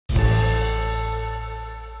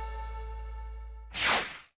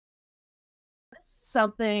This is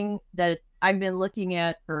something that I've been looking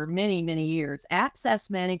at for many, many years. Access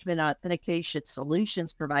management authentication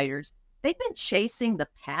solutions providers, they've been chasing the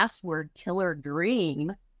password killer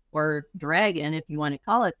dream or dragon, if you want to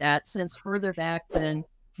call it that, since further back than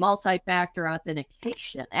multi-factor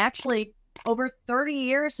authentication. Actually, over 30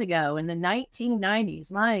 years ago in the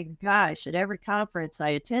 1990s, my gosh, at every conference I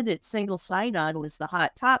attended, single sign-on was the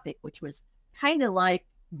hot topic, which was kind of like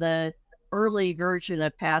the early version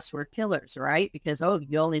of password killers, right? Because, oh,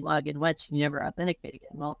 you only log in once, you never authenticate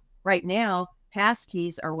again. Well, right now,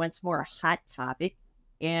 passkeys are once more a hot topic,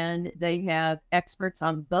 and they have experts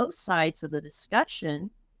on both sides of the discussion.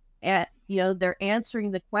 And, they're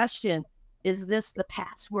answering the question, is this the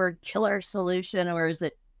password killer solution, or is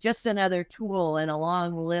it just another tool in a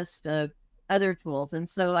long list of other tools? And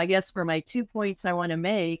so I guess for my 2 points I want to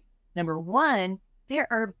make, number one, there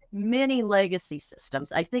are many legacy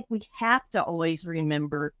systems. I think we have to always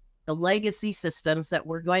remember the legacy systems that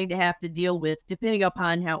we're going to have to deal with, depending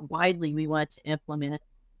upon how widely we want to implement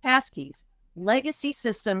passkeys. Legacy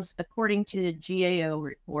systems, according to the GAO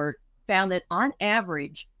report, found that on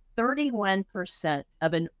average, 31%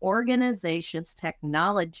 of an organization's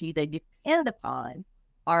technology they depend upon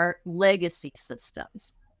are legacy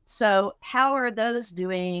systems. So, how are those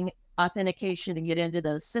doing authentication to get into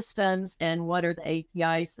those systems, and what are the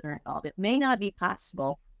APIs that are involved? It may not be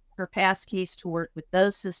possible for passkeys to work with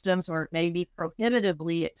those systems, or it may be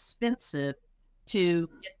prohibitively expensive to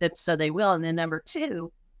get them, so they will. And then number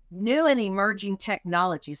two, new and emerging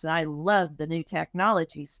technologies. And I love the new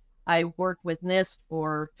technologies. I worked with NIST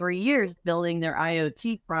for 3 years building their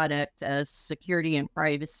IoT product as security and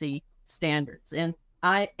privacy standards. And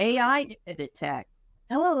AI-dependent tech,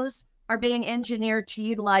 those are being engineered to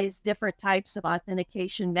utilize different types of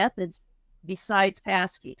authentication methods besides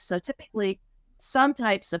passkeys. So typically, some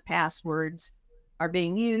types of passwords are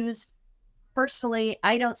being used. Personally,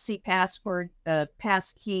 I don't see passkeys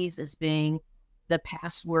as being the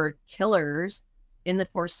password killers in the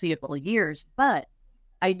foreseeable years, but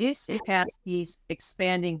I do see passkeys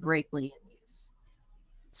expanding greatly in use.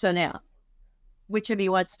 So now, which of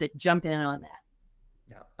you wants to jump in on that?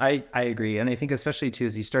 Yeah, I agree. And I think especially too,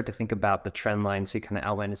 as you start to think about the trend lines, so you kind of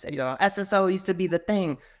outline and say, SSO used to be the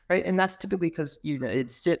thing, right? And that's typically because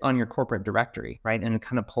it sit on your corporate directory, right? And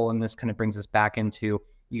kind of pull, and this kind of brings us back into,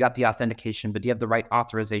 you got the authentication, but do you have the right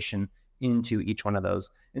authorization into each one of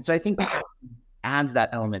those? And so I think adds that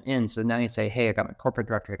element in. So now you say, hey, I got my corporate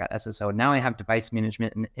directory, I got SSO. Now I have device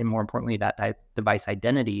management and more importantly, that device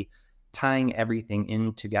identity, tying everything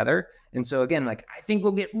in together. And so again, like, I think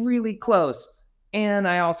we'll get really close. And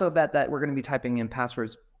I also bet that we're going to be typing in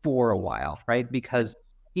passwords for a while, right? Because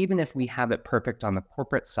even if we have it perfect on the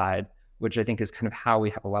corporate side, which I think is kind of how we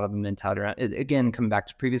have a lot of the mentality around it, again, coming back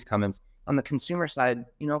to previous comments, on the consumer side,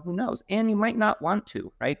 who knows? And you might not want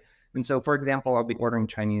to, right? And so, for example, I'll be ordering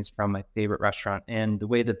Chinese from my favorite restaurant, and the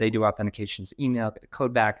way that they do authentication is email, get the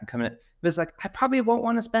code back, and come in. But it's like, I probably won't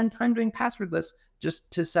want to spend time doing passwordless just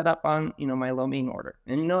to set up on, my lo mein order.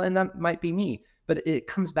 And, and that might be me. But it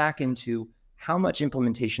comes back into how much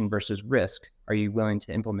implementation versus risk are you willing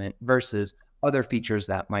to implement versus other features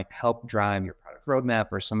that might help drive your product roadmap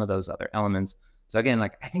or some of those other elements. So again,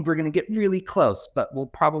 like, I think we're going to get really close, but we'll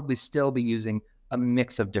probably still be using a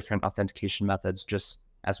mix of different authentication methods just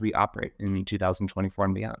as we operate in 2024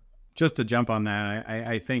 and beyond. Just to jump on that,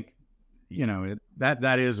 I think,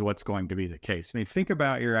 that is what's going to be the case. I mean, think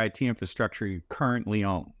about your IT infrastructure you currently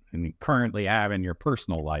own and you currently have in your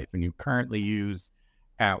personal life and you currently use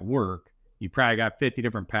at work. You probably got 50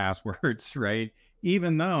 different passwords, right?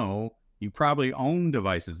 Even though you probably own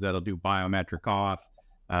devices that'll do biometric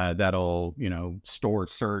auth, that'll, store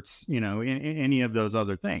certs, any of those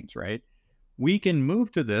other things, right? We can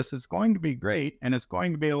move to this. It's going to be great, and it's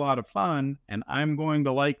going to be a lot of fun, and I'm going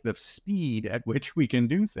to like the speed at which we can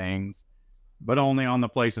do things, but only on the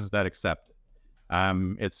places that accept it.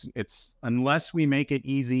 It's unless we make it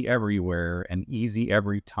easy everywhere and easy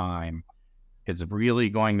every time, it's really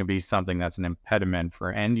going to be something that's an impediment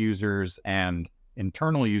for end users and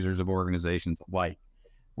internal users of organizations alike.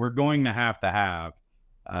 We're going to have the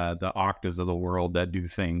Oktas of the world that do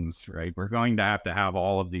things, right? We're going to have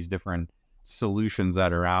all of these different solutions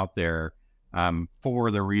that are out there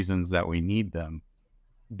for the reasons that we need them.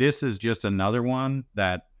 This is just another one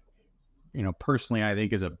that, personally, I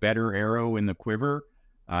think is a better arrow in the quiver,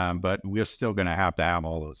 but we're still going to have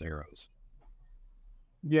all those arrows.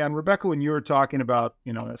 Yeah, and Rebecca, when you were talking about,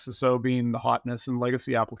 SSO being the hotness in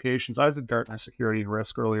legacy applications, I was at Gartner Security and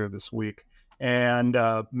Risk earlier this week and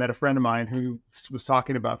met a friend of mine who was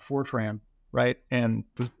talking about Fortran right? And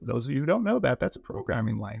for those of you who don't know that, that's a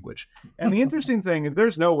programming language. And the interesting thing is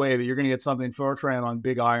there's no way that you're going to get something Fortran on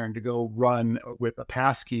Big Iron to go run with a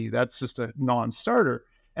passkey. That's just a non-starter.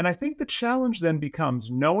 And I think the challenge then becomes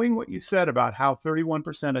knowing what you said about how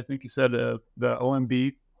 31%, I think you said the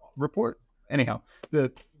OMB report. Anyhow, a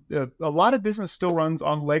lot of business still runs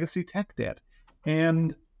on legacy tech debt.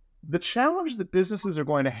 And the challenge that businesses are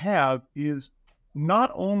going to have is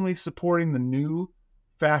not only supporting the new,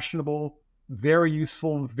 fashionable, very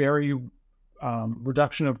useful, very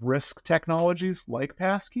reduction of risk technologies like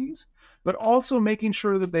passkeys, but also making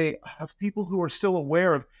sure that they have people who are still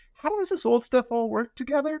aware of how does this old stuff all work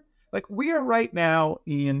together? Like we are right now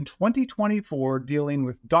in 2024 dealing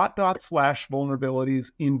with ..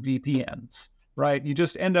 vulnerabilities in VPNs, right? You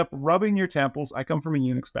just end up rubbing your temples. I come from a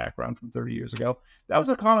Unix background from 30 years ago. That was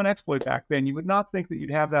a common exploit back then. You would not think that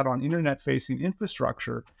you'd have that on internet-facing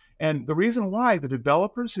infrastructure. And the reason why, the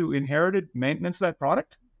developers who inherited maintenance of that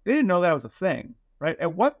product, they didn't know that was a thing, right?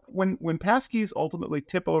 When passkeys ultimately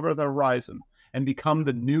tip over the horizon and become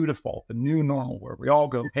the new default, the new normal, where we all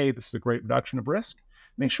go, hey, this is a great reduction of risk,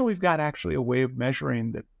 make sure we've got actually a way of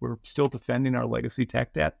measuring that we're still defending our legacy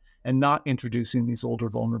tech debt and not introducing these older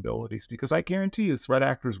vulnerabilities, because I guarantee you threat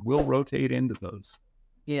actors will rotate into those.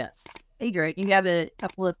 Yes. Hey, Drake, you have a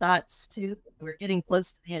couple of thoughts too? We're getting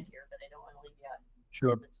close to the end here, but I don't want to leave you out.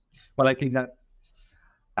 Sure. Well, I think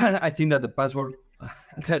that the password,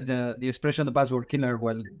 the expression the password killer,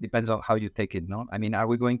 well, depends on how you take it, no? I mean, are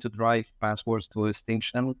we going to drive passwords to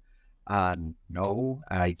extinction? No,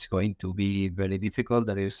 it's going to be very difficult.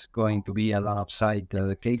 There is going to be a lot of side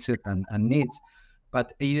cases and needs.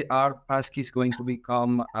 But are passkeys going to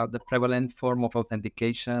become the prevalent form of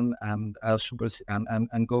authentication and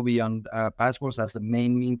go beyond passwords as the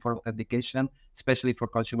main mean for authentication, especially for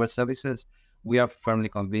consumer services? We are firmly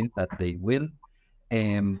convinced that they will.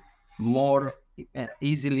 More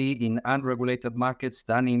easily in unregulated markets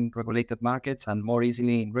than in regulated markets, and more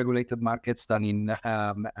easily in regulated markets than in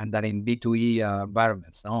B2E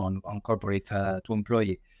environments, on corporate to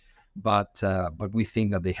employee. But we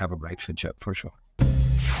think that they have a bright future for sure.